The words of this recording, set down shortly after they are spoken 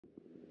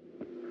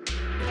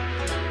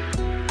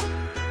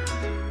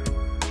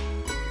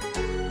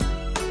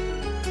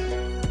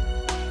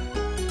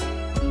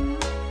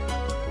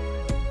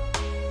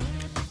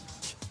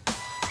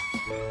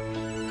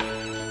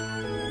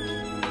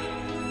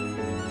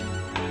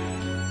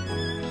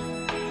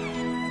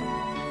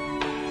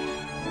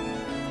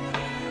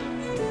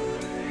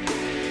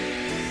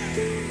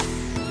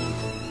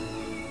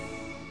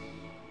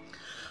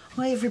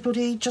Hi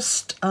everybody,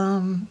 just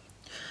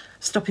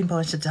stopping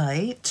by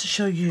today to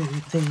show you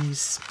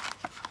these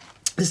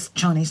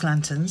Chinese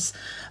lanterns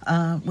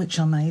which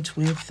are made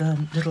with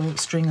a little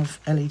string of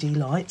LED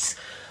lights,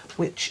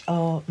 which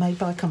are made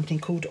by a company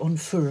called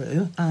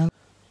Onforu.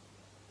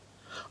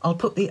 I'll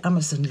put the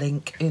Amazon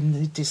link in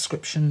the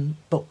description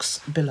box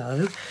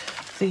below.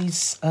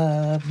 This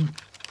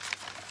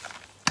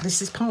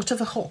is part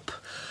of a hop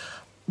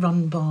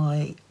run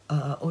by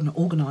or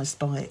organised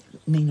by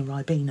Nina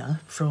Ribena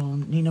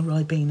from Nina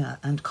Ribena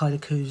and Kylie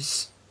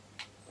Koo's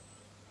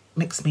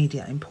Mixed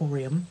Media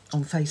Emporium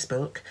on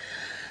Facebook,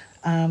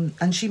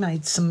 and she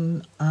made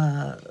some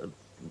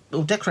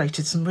or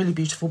decorated some really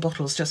beautiful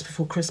bottles just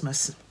before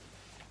Christmas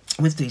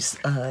with these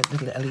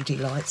little LED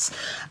lights,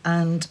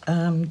 and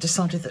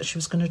decided that she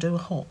was going to do a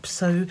hop.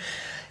 So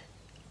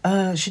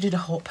she did a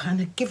hop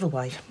and a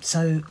giveaway.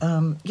 So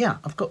yeah,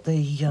 I've got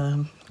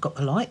the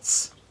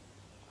lights.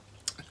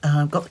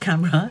 Got the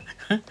camera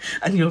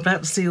and you're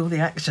about to see all the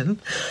action.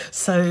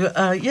 So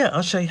yeah,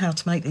 I'll show you how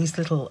to make these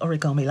little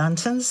origami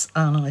lanterns,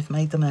 and I've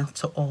made them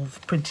out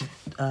of printed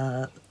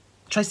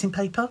tracing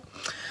paper.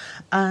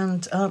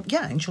 And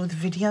yeah, enjoy the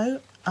video.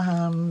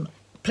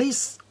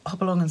 Please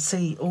hop along and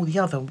see all the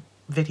other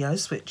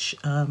videos, which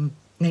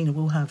Nina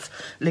will have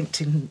linked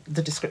in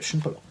the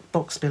description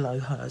box below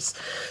hers.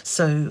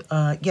 So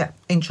yeah,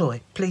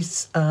 enjoy.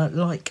 Please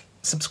like,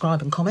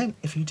 subscribe and comment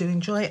if you do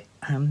enjoy it,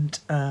 and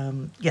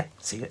yeah,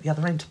 see you at the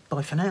other end.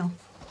 Bye for now.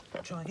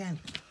 Try again.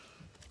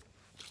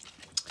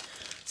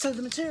 So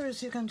the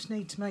materials you're going to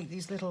need to make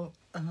these little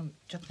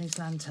Japanese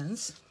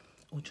lanterns,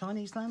 or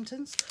Chinese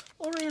lanterns,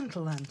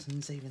 Oriental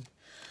lanterns even,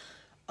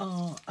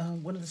 are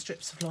one of the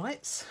strips of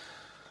lights,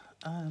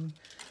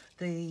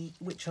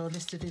 which are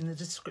listed in the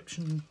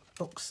description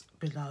box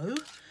below.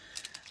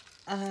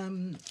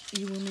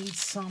 You will need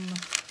some,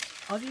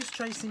 I've used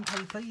tracing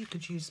paper. You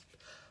could use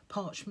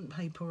parchment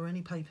paper or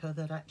any paper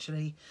that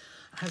actually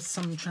has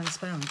some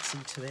transparency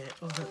to it,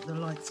 or that the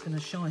light's going to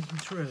shine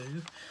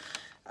through.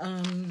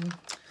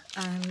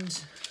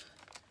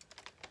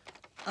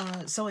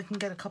 So I can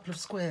get a couple of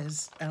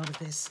squares out of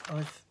this.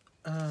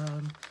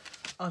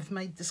 I've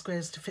made the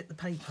squares to fit the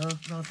paper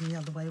rather than the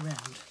other way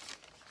around.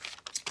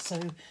 So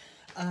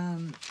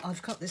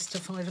I've cut this to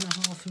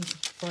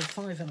 5.5 by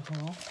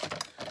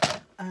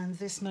 5.5, and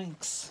this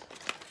makes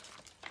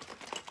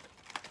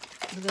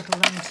the little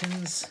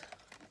lanterns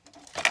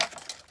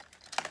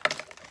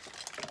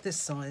this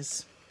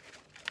size,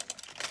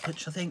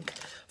 which I think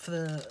for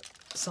the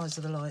size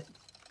of the light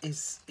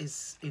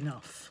is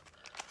enough.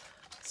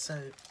 So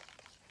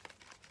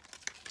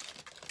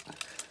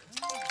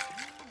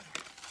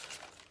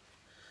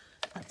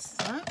that's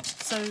that.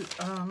 So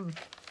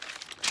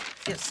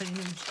yes, so you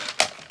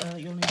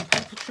need you'll need a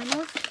paper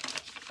trimmer,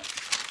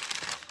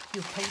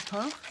 your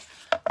paper.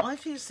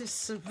 I've used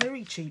this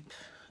very cheap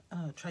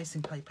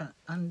tracing paper,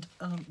 and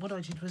what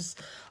I did was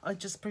I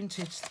just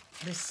printed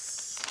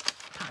this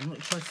pattern,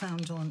 which I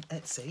found on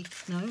Etsy.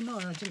 No,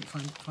 I didn't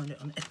find it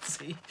on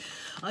Etsy.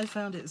 I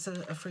found it's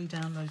a free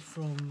download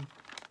from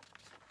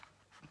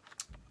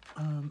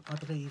I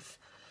believe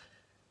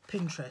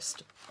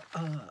Pinterest.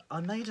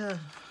 I made a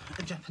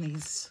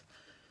Japanese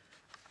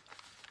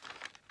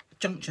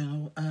junk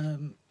journal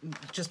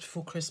just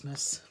before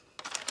Christmas,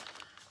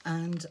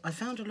 and I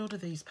found a lot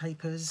of these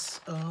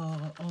papers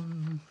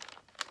on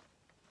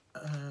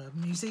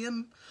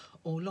museum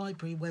or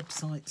library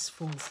websites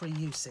for free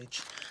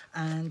usage,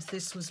 and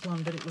this was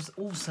one, but it was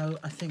also,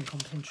 I think,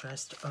 on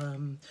Pinterest,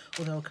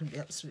 although I couldn't be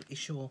absolutely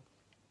sure.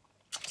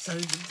 So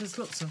there's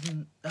lots of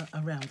them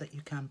around that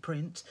you can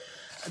print.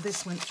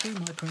 This went through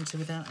my printer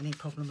without any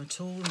problem at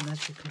all, and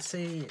as you can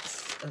see,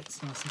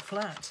 it's nice and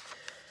flat.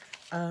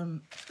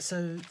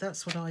 So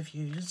that's what I've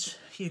used.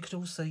 You could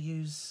also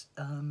use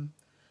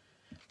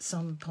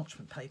some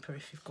parchment paper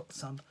if you've got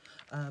some,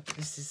 but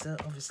this is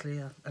obviously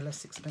a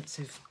less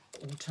expensive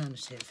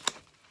alternative.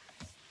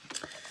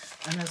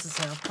 And as I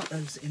say, I've cut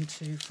those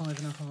into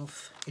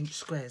 5.5-inch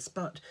squares,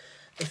 but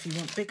if you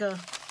want bigger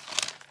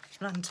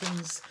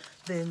lanterns,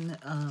 then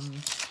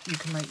you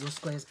can make your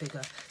squares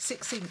bigger.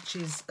 6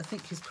 inches I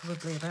think is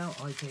probably about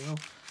ideal,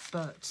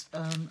 but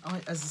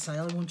as I say,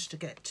 I wanted to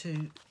get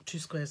two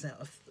squares out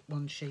of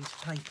one sheet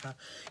of paper.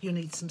 You'll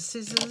need some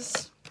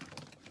scissors,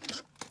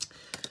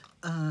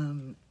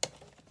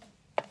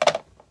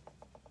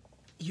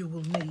 you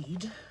will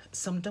need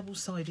some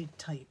double-sided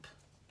tape,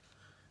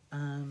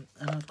 and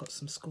I've got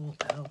some score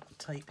pal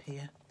tape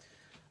here,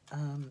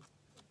 and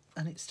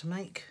it's to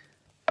make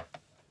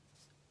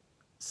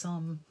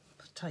some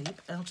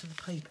tape out of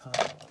the paper,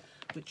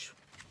 which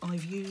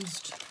I've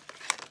used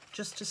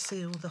just to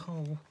seal the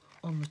hole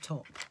on the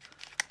top,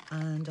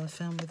 and I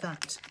found with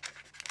that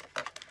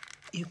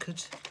you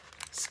could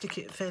stick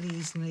it fairly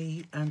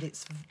easily and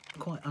it's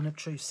quite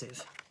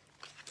unobtrusive.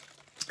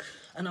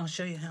 And I'll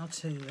show you how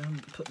to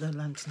put the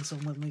lanterns on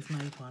when we've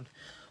made one.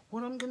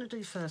 What I'm going to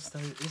do first, though,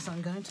 is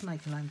I'm going to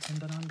make a lantern,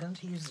 but I'm going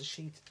to use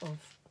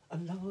a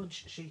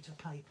large sheet of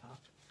paper,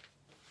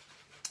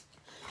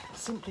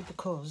 simply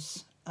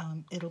because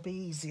it'll be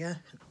easier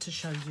to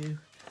show you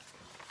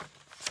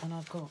and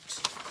I've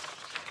got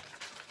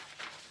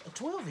a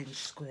 12-inch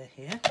square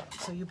here,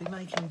 so you'll be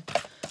making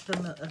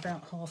them at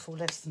about half or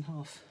less than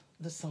half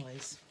the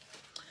size.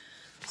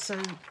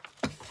 So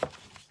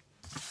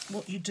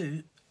what you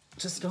do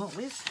to start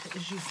with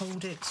is you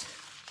fold it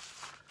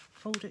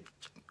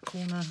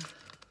corner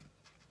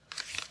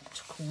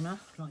to corner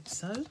like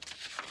so,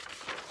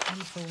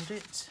 unfold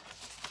it,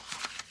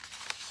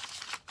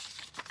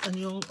 and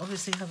you'll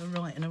obviously have a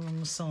right and a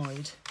wrong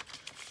side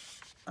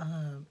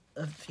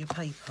of your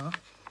paper.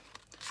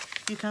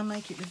 You can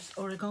make it with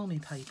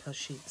origami paper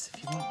sheets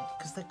if you want,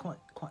 because they're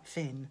quite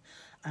thin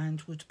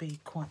and would be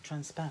quite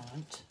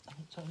transparent.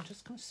 So I'm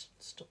just going to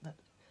stop that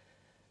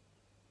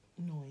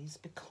noise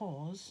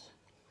because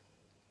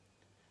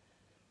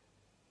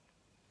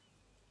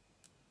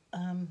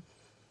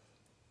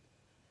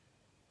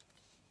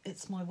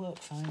it's my work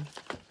phone,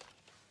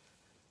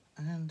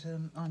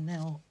 and I'm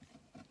now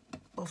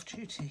off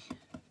duty,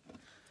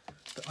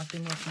 but I've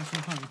been working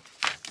from home.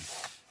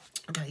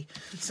 Okay,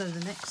 so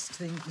the next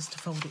thing is to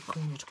fold it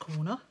corner to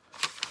corner,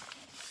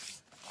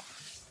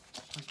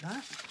 like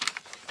that,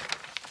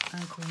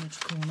 and corner to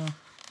corner,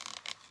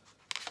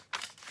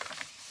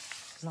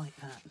 like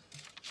that.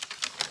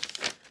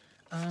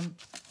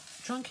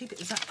 Try and keep it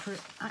as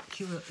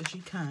accurate as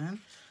you can.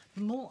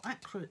 The more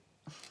accurate,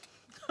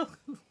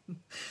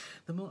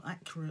 the more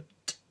accurate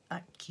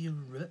you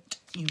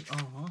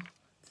are,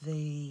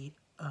 the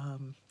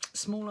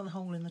smaller the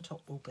hole in the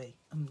top will be,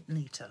 and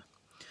neater.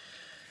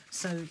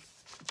 So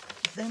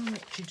then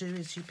what you do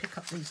is you pick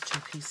up these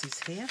two pieces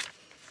here,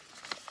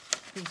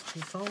 these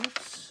two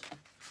folds,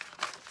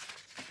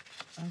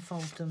 and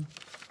fold them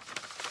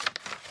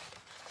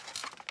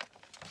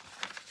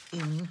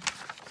in.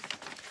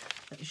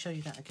 Let me show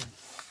you that again.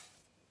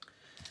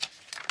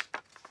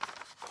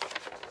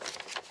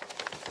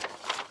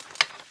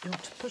 You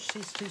want to push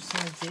these two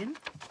sides in,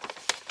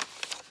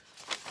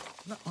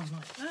 that one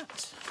like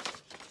that,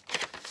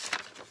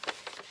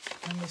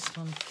 and this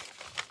one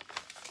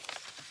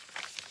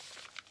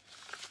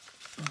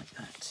like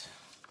that.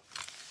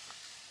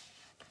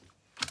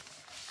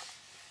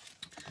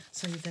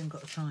 So you've then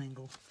got a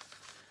triangle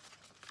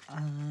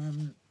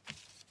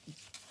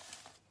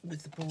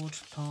with the board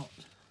part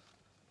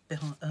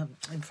behind,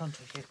 in front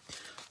of you.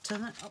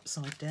 Turn that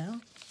upside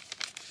down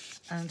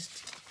and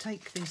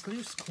take these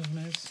loose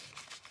corners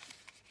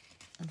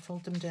and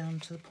fold them down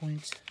to the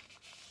point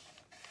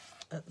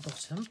at the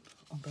bottom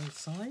on both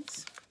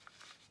sides,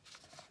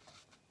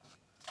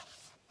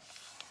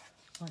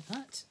 like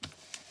that.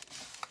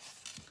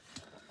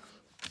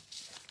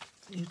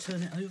 You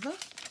turn it over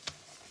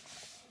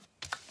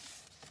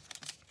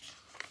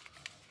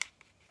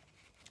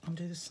and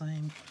do the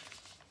same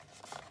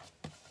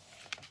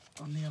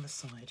on the other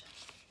side,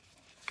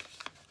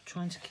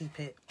 trying to keep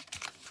it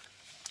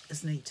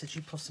as neat as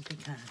you possibly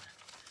can.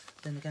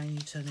 Then again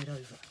you turn it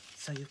over,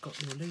 so you've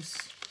got your loose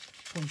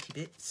pointy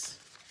bits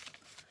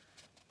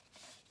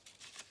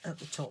at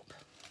the top.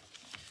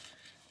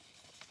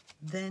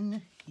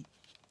 Then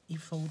you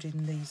fold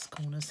in these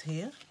corners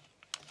here,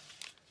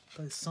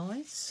 both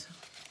sides.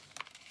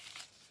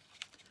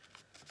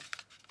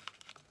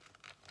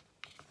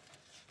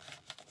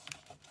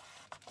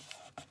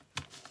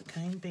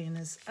 Again, being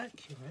as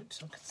accurate,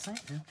 I could say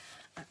now,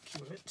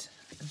 accurate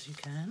as you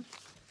can.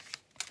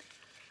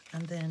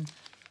 And then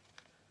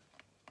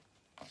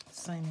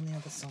same on the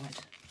other side.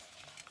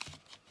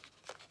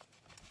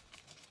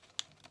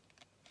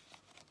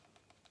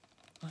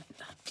 Like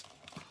that.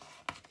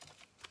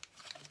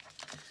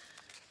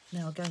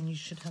 Now again, you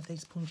should have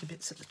these pointy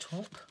bits at the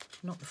top,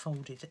 not the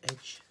folded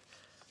edge,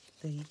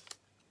 the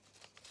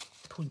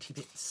pointy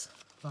bits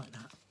like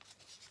that.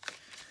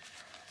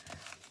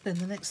 Then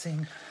the next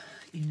thing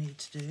you need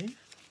to do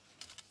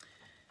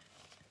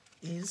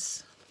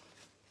is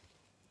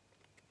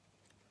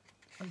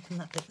open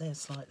that bit there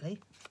slightly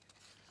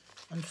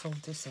and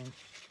fold this in.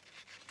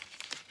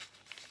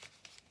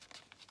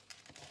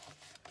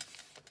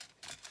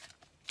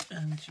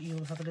 And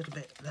you'll have a little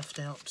bit left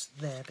out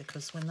there,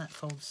 because when that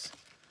folds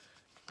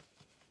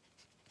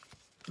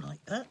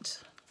like that,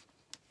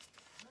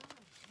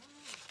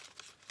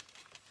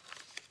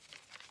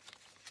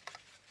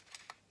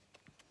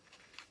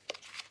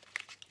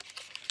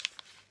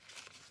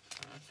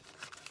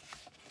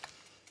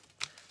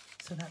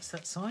 so that's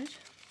that side.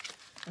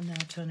 And now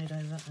turn it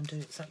over and do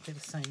exactly the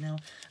same. Now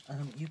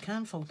you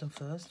can fold them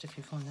first if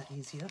you find that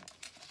easier.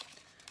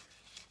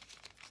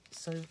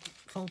 So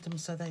fold them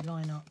so they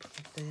line up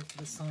with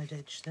the side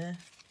edge there.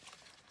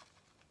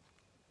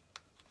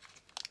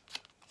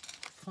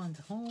 Find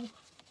the hole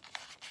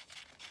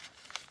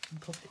and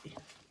pop it in.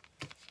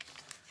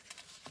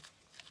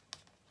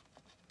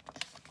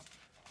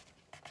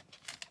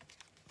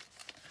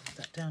 Put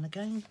that down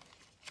again.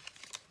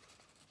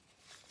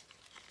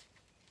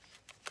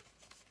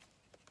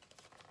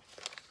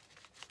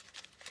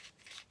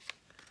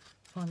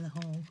 Find the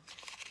hole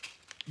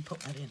and pop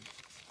that in.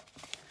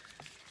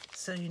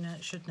 So you know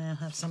it should now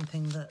have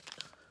something that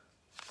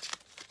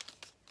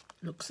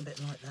looks a bit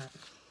like that.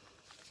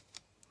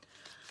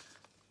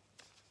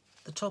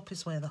 The top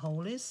is where the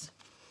hole is,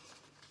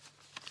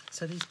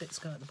 so these bits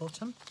go at the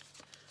bottom.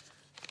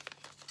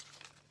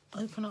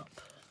 Open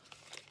up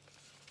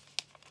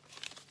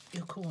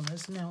your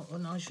corners. Now,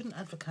 and I shouldn't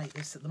advocate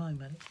this at the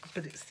moment,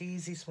 but it's the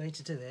easiest way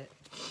to do it,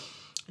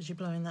 as you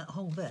blow in that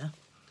hole there.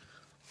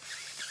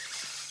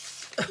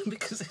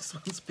 Because this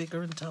one's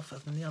bigger and tougher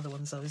than the other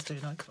ones I was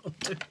doing, I can't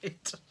do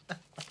it.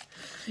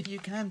 You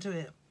can do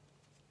it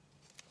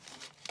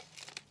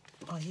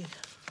by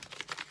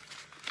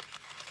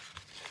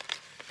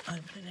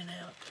opening it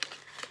out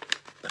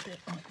a bit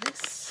like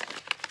this.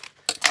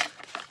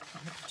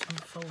 And the bottom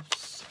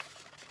folds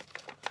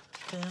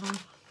down.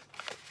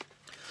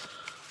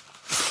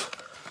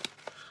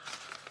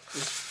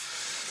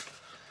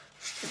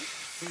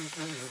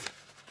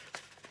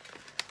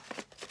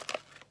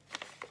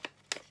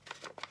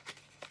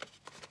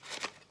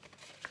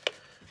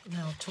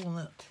 Now I've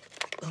torn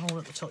the hole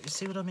at the top. You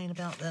see what I mean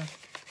about the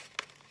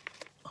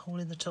hole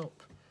in the top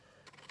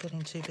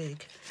getting too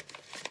big?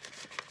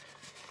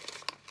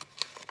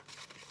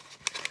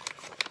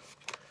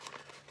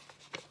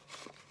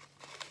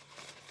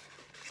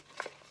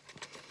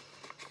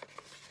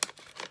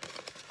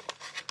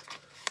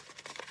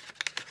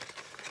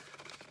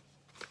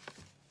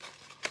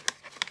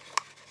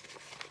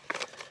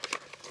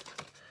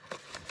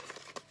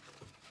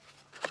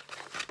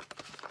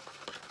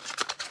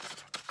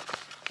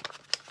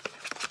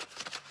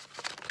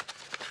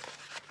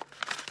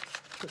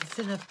 But the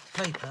thinner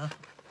paper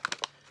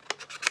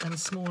and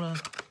smaller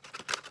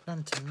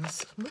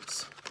lanterns,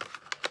 whoops,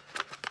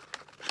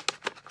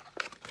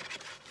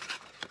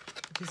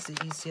 it is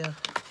easier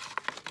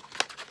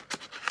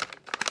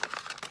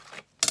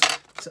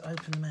to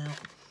open them out.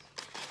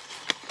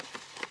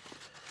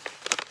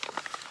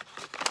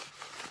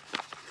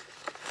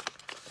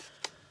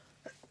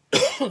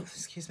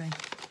 Excuse me.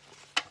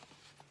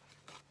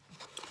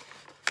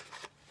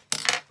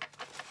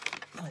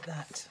 Like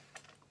that.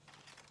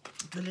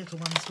 The little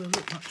ones will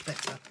look much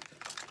better.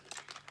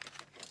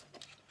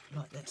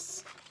 Like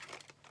this.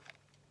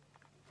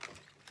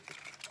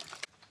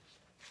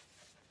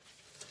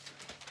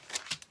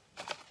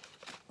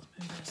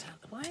 Move those out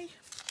of the way.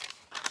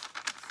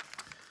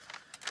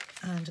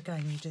 And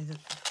again, you do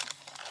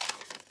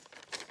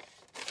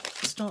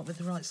start with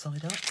the right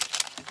side up.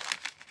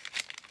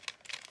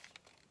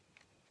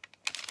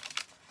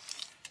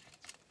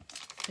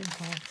 In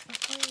half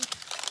that way.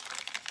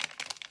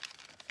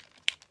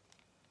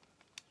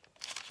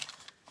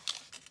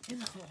 In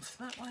half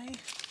that way.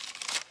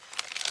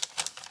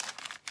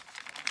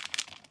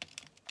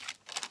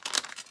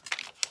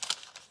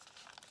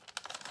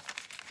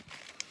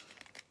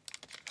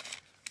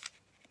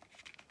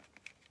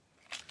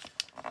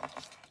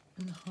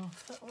 And half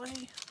that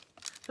way.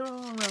 There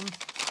are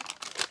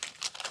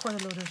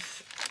quite a lot of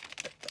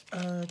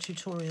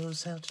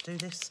tutorials how to do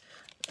this,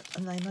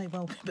 and they may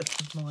well be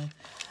better than mine.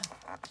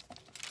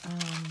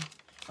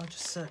 I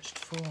just searched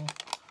for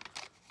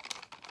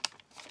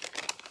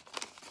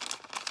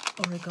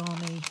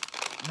origami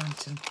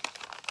lantern.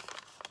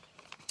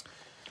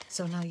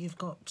 So now you've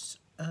got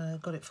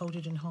it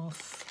folded in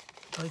half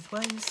both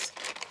ways.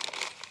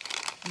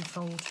 You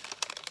fold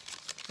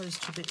those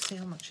two bits. See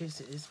how much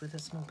easier it is with a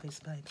small piece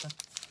of paper.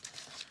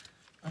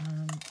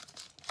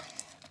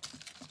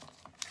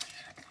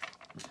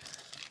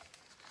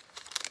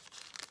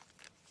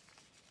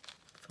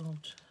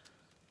 Fold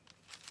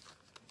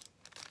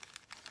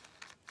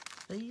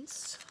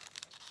these.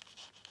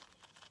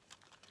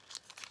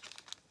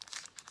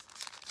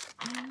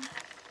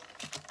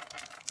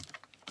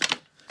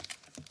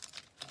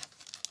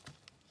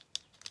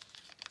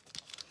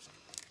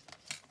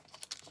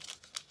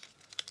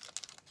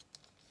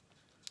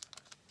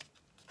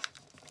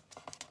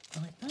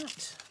 Like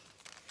that.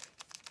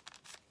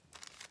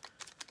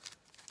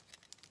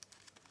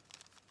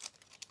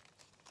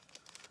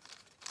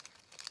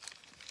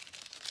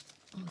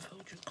 And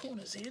fold your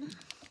corners in.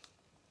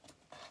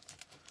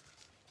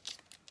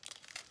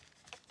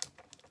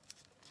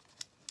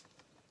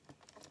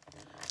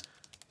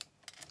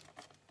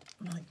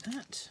 Like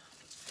that.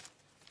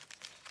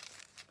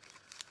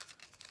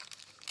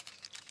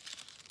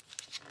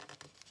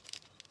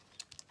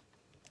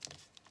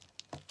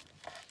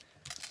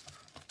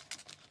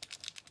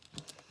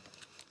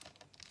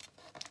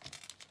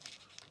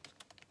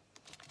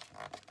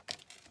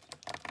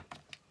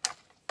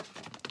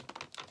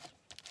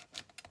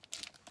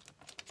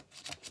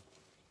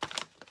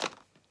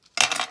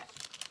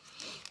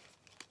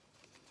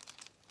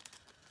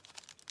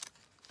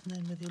 And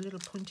then with your little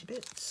pointy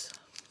bits,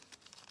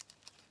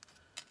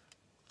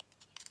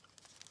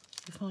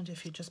 you find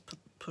if you just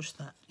push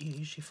that, you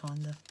usually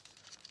find the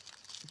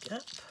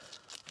gap.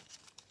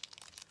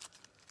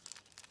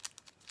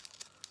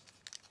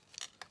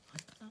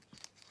 Like that.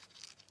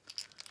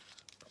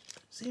 Pop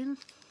those in.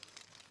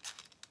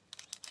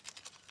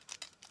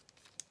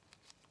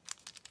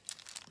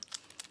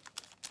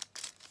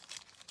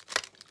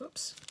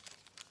 Oops.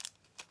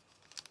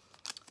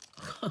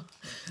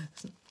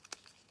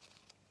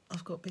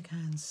 I've got big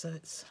hands, so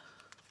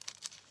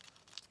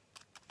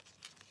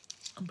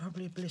I'm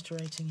probably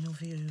obliterating your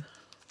view.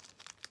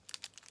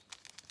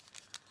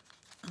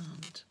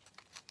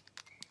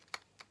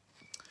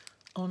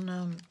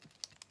 On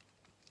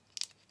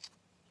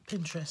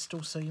Pinterest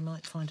also you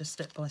might find a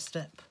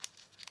step-by-step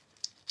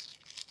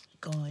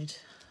guide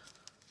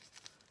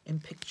in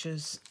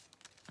pictures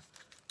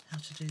how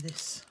to do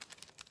this.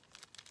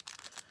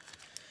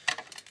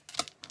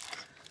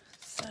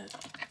 So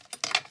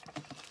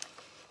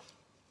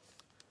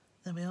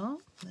there we are,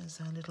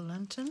 there's our little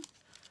lantern.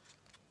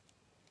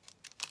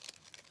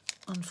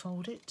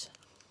 Unfold it.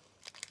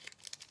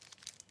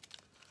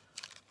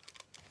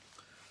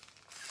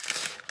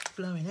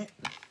 Blow in it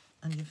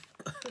and you've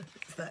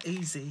it's that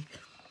easy.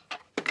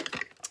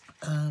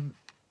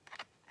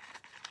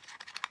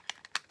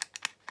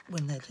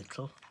 When they're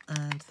little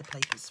and the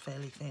paper's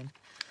fairly thin,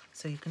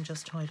 so you can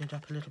just hide it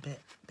up a little bit,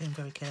 being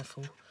very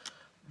careful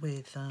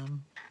with a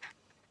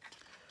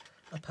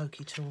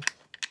pokey tool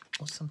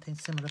or something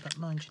similar, but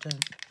mind you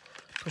don't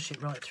push it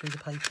right through the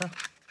paper,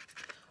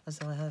 as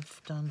I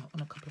have done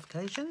on a couple of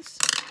occasions.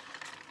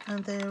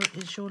 And there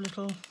is your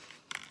little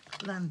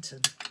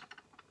lantern.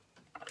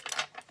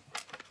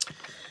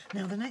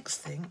 Now the next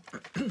thing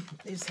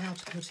is how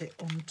to put it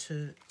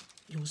onto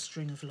your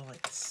string of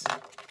lights.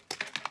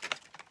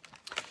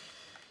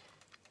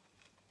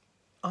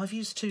 I've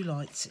used 2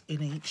 lights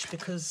in each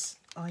because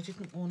I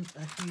didn't want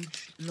a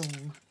huge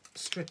long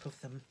strip of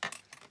them.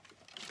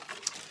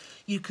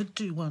 You could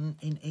do one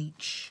in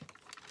each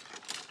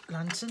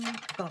lantern,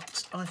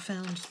 but I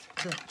found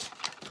that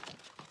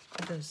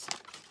those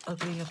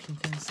ugly looking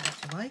things out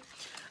the way,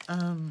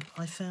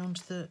 I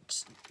found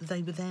that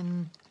they were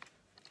then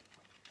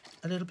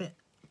a little bit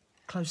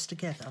close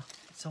together,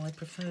 so I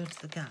preferred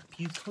the gap.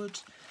 You can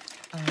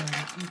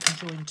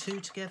join 2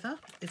 together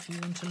if you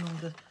want a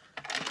longer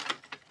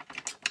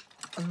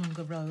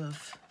row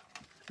of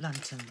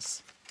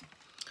lanterns.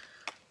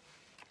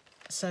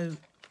 So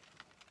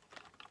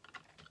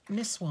in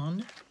this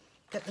one,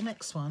 get the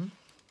next one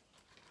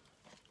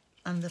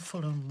and the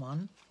following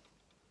one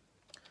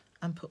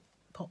and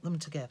pop them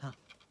together.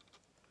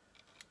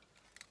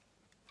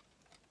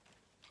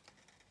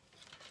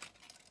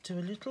 Do a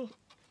little,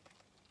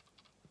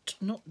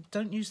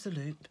 don't use the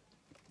loop,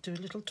 do a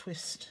little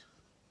twist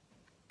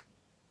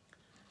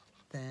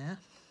there.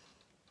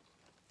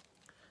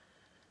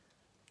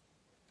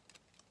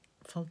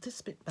 Fold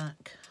this bit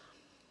back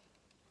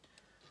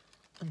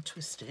and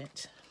twist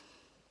it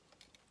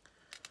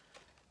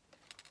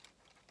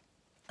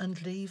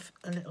and leave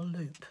a little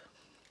loop.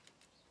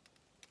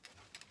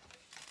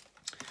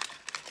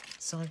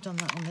 So I've done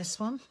that on this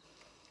one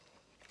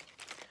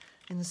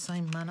in the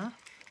same manner.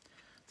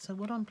 So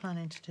what I'm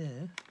planning to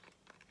do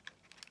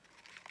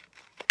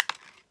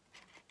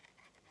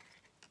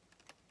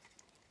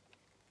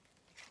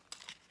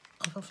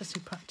I've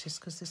obviously practiced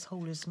because this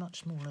hole is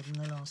much smaller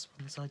than the last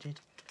ones I did.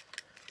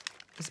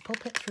 Just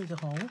pop it through the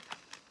hole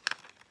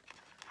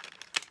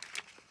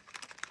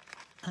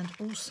and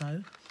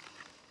also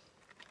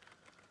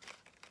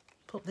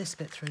pop this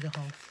bit through the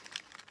hole.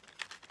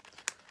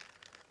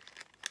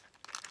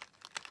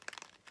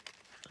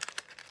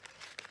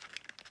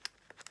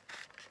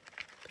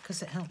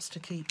 Because it helps to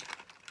keep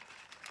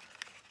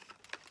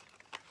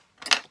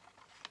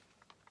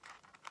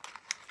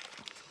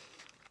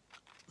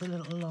the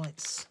little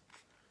lights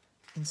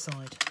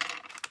inside.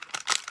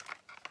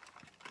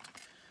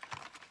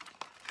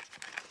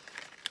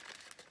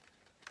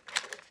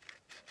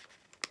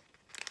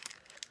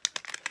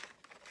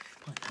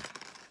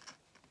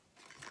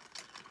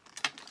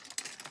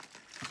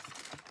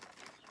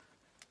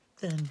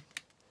 Then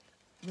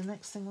the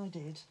next thing I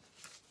did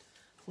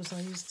was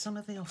I used some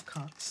of the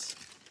offcuts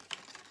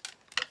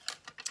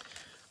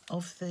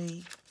of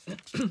the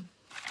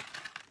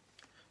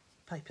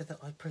paper that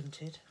I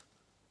printed,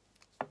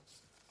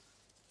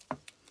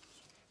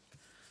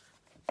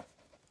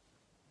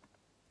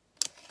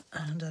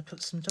 and I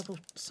put some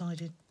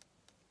double-sided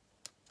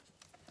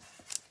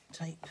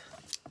tape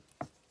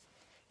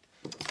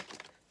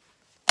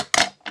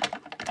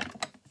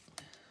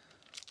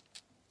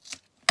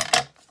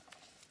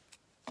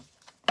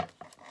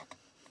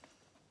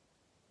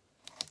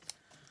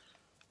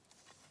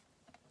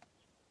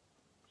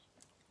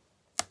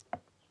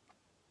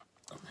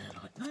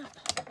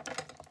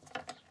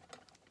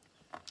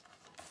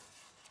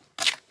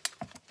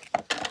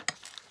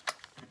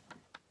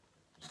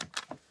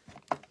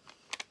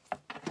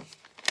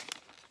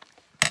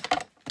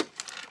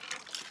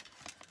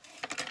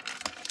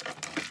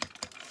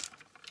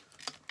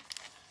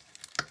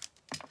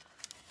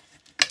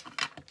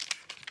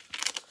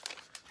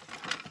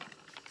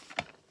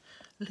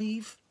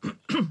leave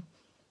about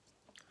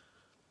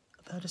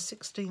a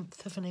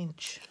 1/16 of an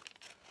inch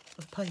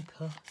of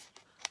paper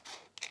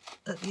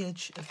at the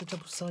edge of the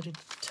double-sided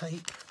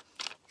tape.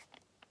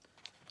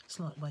 It's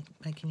like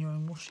making your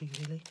own washi,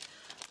 really,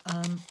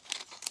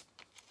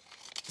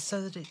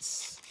 so that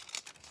it's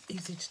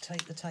easy to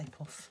take the tape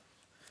off.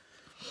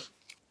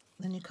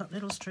 Then you cut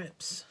little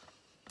strips.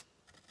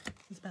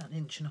 It's about 1.5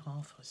 inches,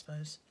 I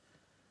suppose,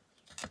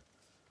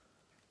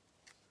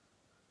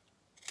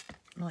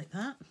 like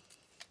that.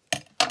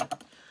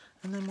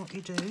 And then what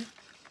you do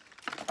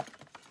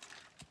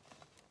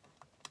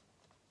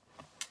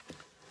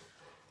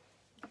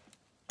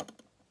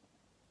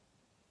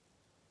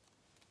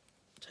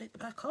take the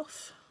back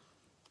off,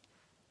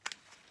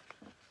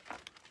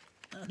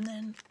 and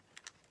then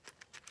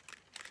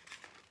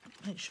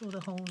make sure the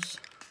holes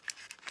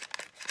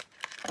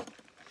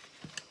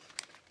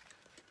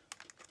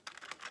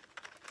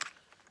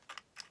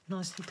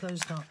nicely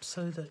closed up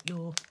so that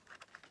your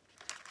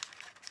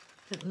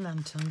little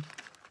lantern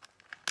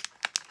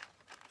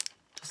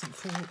doesn't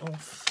fall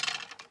off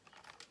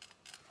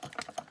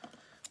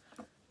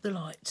the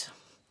light.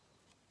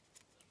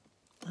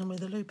 And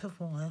with a loop of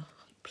wire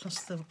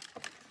plus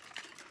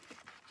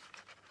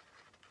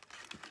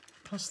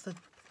the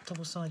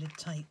double-sided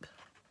tape,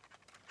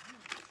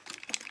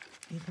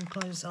 you can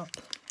close up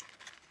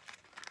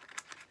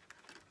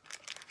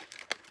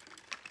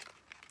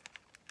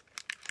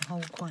the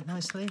hole quite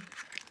nicely.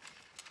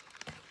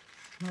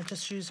 And I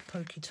just use a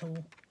pokey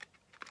tool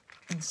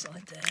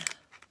inside there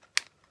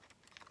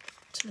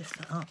to lift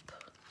that up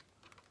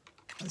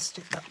and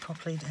stick that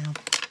properly down.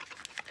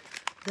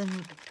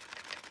 Then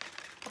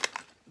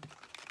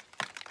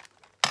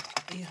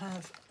you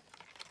have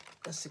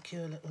a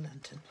secure little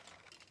lantern.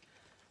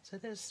 So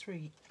there's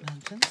 3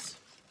 lanterns.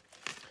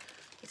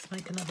 Let's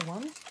make another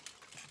one.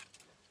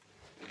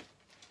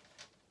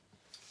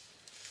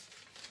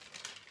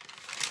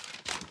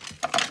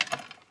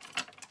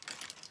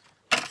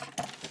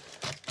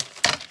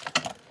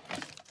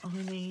 I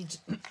need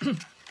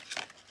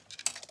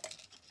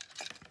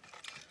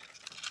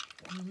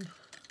 1,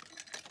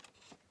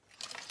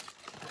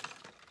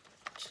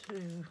 2,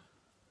 and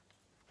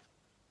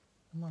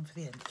 1 for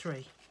the end,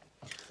 3.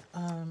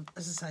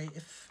 As I say,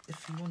 if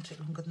you want it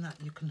longer than that,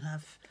 you can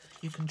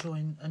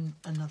join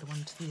another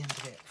one to the end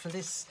of it. For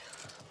this,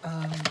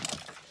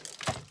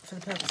 for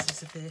the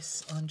purposes of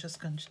this, I'm just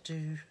going to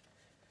do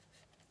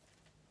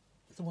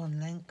the one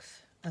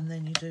length, and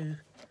then you do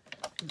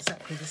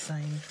exactly the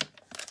same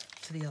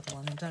to the other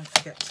one, and don't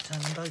forget to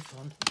turn them both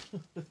on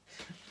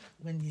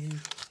when you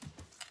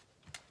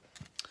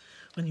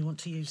want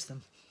to use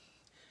them.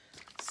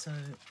 So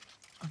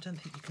I don't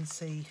think you can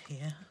see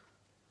here.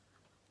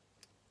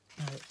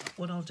 No,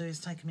 what I'll do is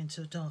take them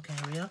into a dark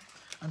area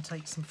and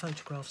take some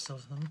photographs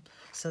of them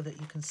so that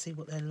you can see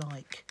what they're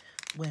like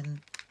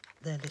when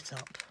they're lit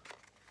up.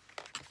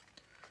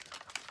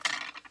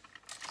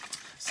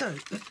 So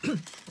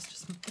let's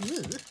just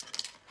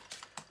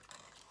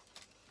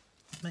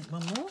make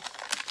one more.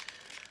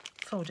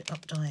 Fold it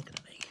up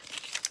diagonally.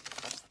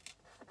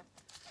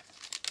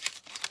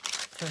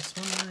 First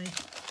one way.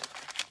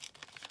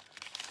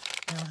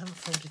 Now I haven't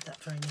folded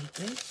that very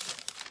neatly.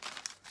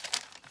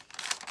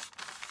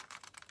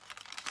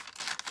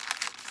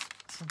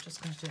 So I'm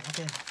just going to do it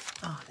again.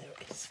 Ah, there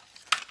it is.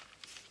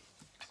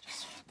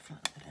 Just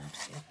flatten it out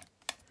here.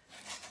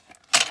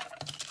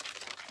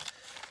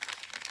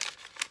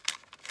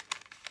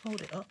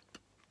 Fold it up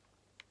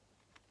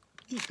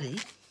neatly.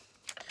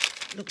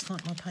 Looks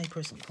like my paper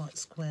isn't quite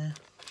square.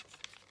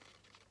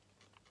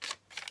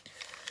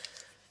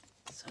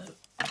 So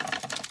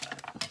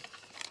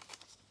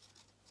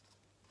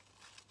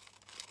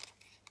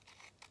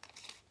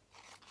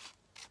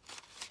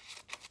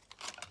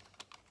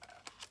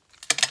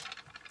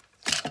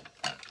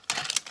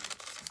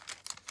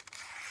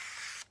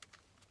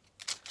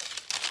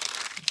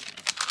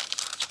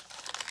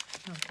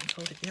I can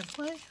fold it the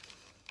other way.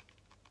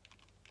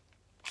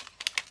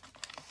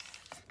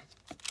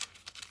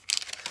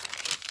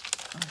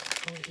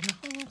 Fold it in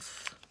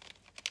half.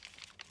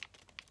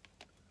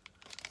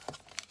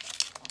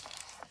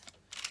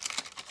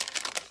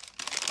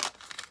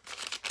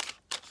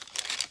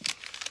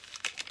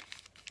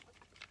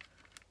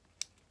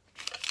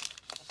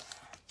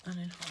 And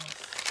in half.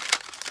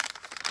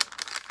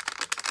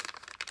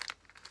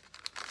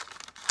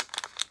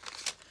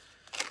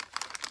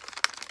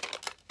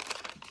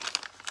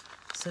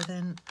 So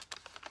then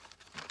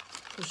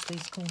push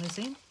these corners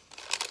in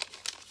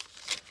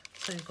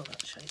so you've got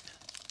that shape.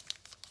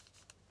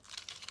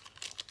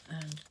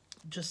 And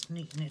just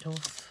neaten it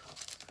off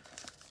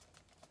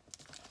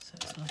so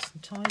it's nice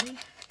and tidy.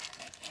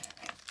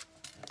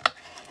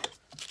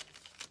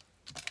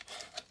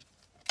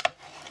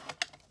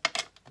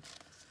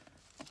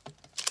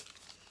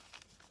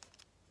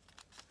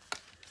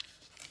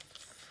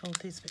 Fold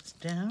these bits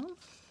down.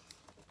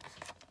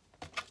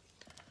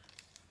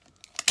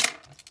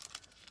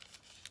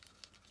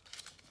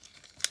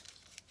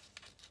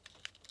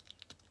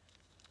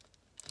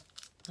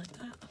 Like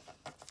that.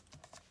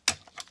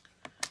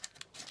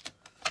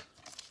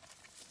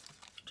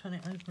 Turn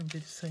it over and do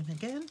the same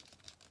again.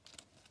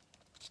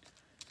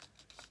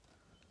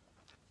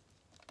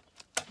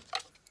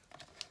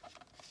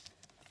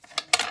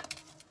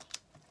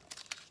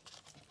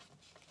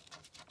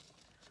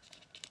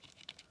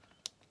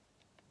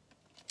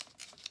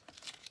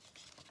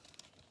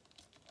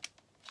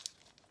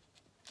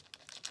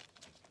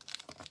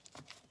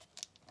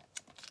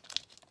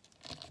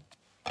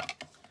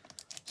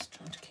 Just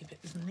trying to keep it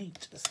as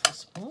neat as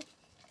possible.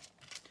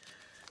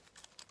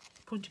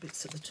 Pointy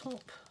bits at the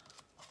top.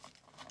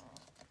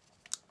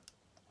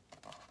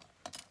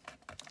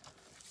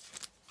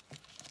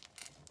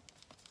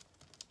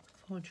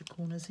 Fold your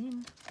corners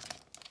in.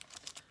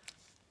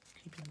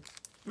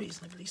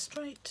 reasonably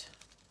straight.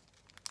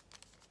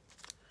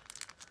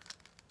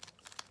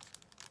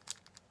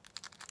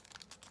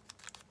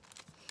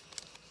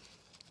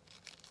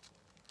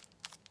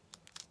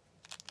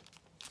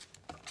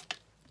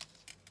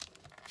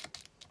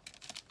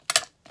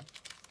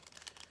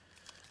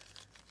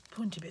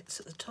 Pointy bits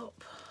at the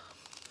top.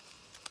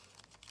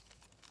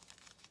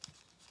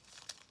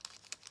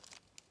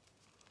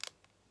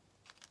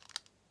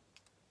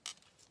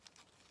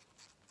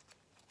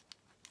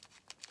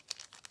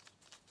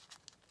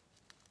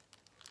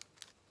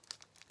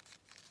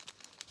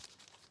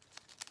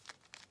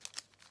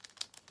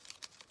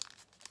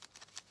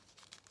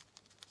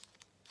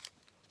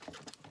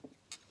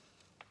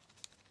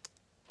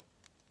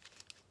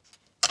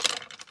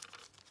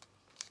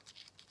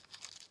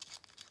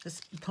 This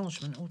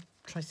parchment or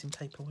tracing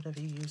paper, whatever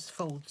you use,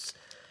 folds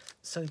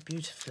so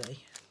beautifully.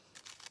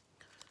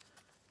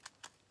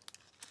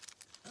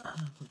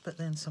 But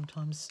then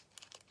sometimes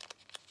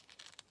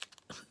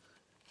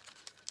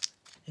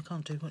you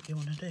can't do what you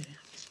want to do.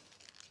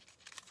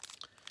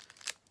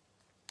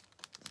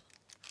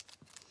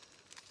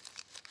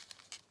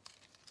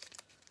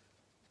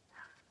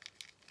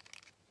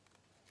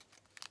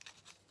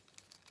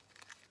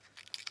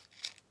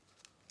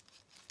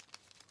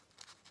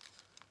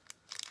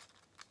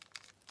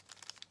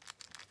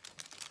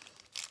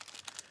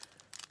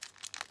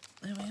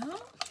 There we are.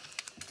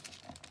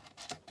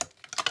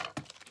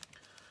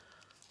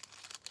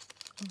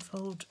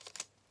 Unfold.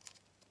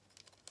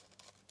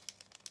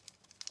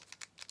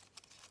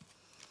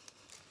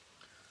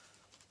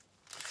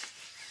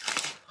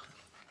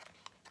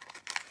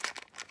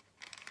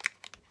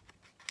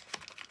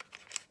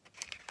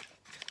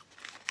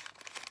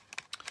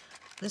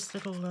 This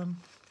little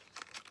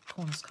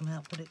corner's come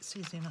out, but it's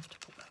easy enough to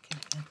put back in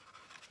again.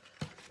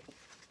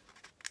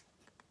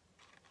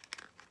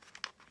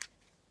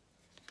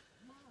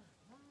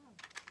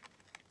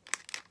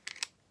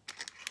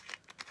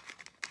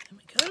 There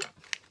we go.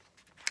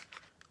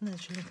 And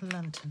there's your little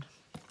lantern.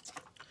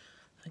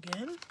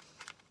 Again,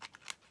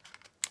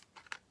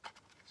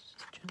 just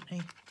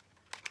gently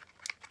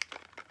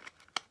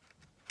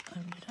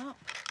open it up.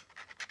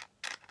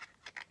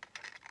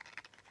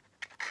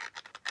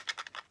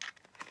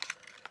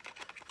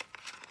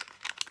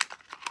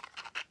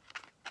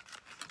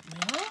 There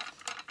we are.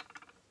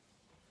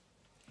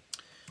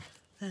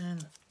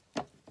 Then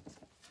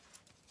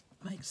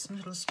make some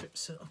little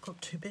strips. So I've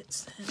got two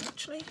bits there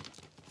actually.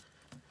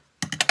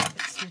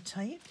 Bits of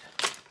tape.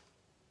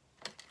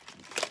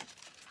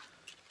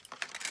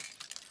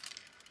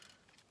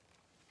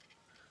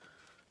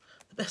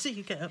 The better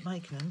you get at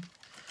making them,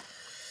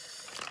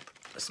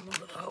 the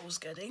smaller the hole's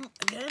getting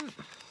again.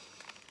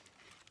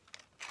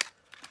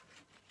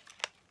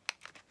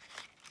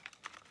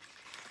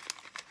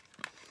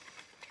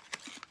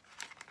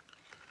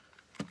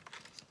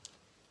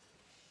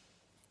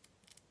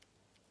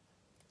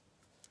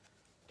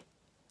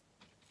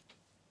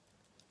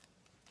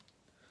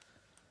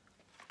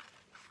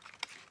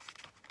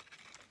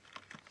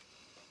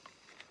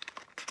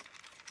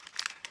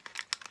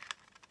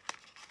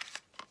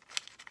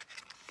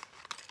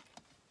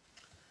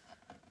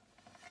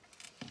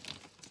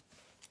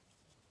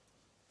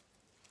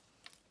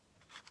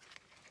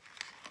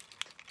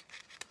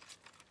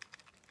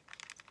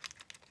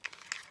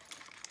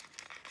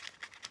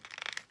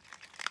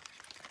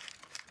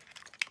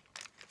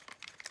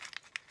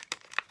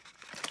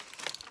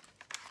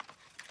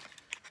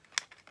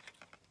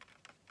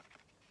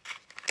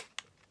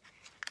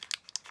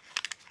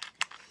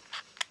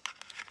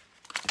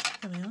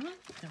 There we are.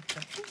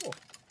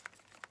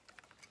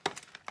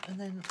 And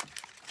then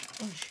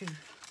once you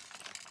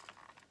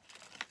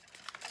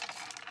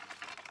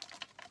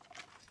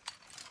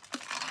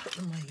put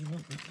them where you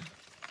want them,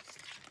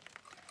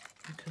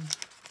 you can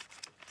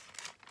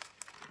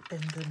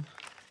bend them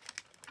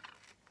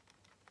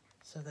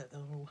so that they're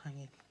all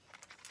hanging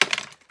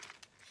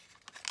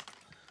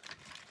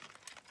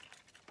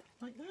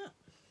like that.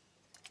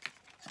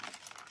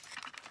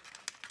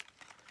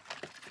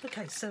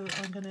 Okay, so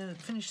I'm going to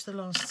finish the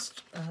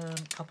last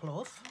couple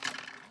off,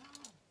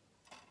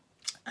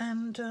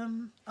 and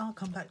I'll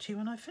come back to you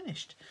when I've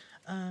finished.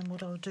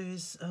 What I'll do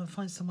is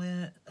find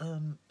somewhere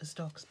as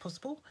dark as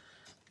possible,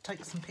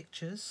 take some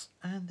pictures,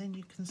 and then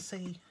you can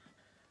see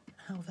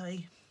how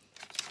they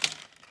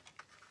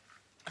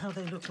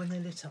look when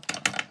they're lit up.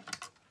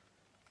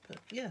 But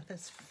yeah,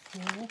 there's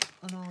 4,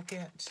 and I'll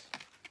get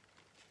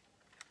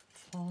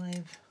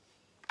 5,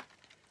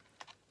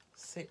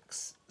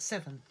 6,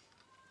 7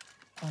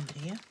 on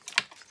here,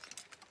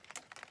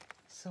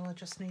 so I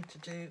just need to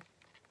do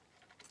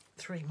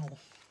 3 more.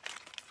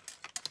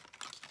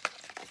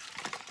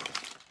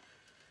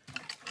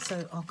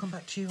 So I'll come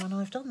back to you when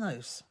I've done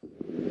those.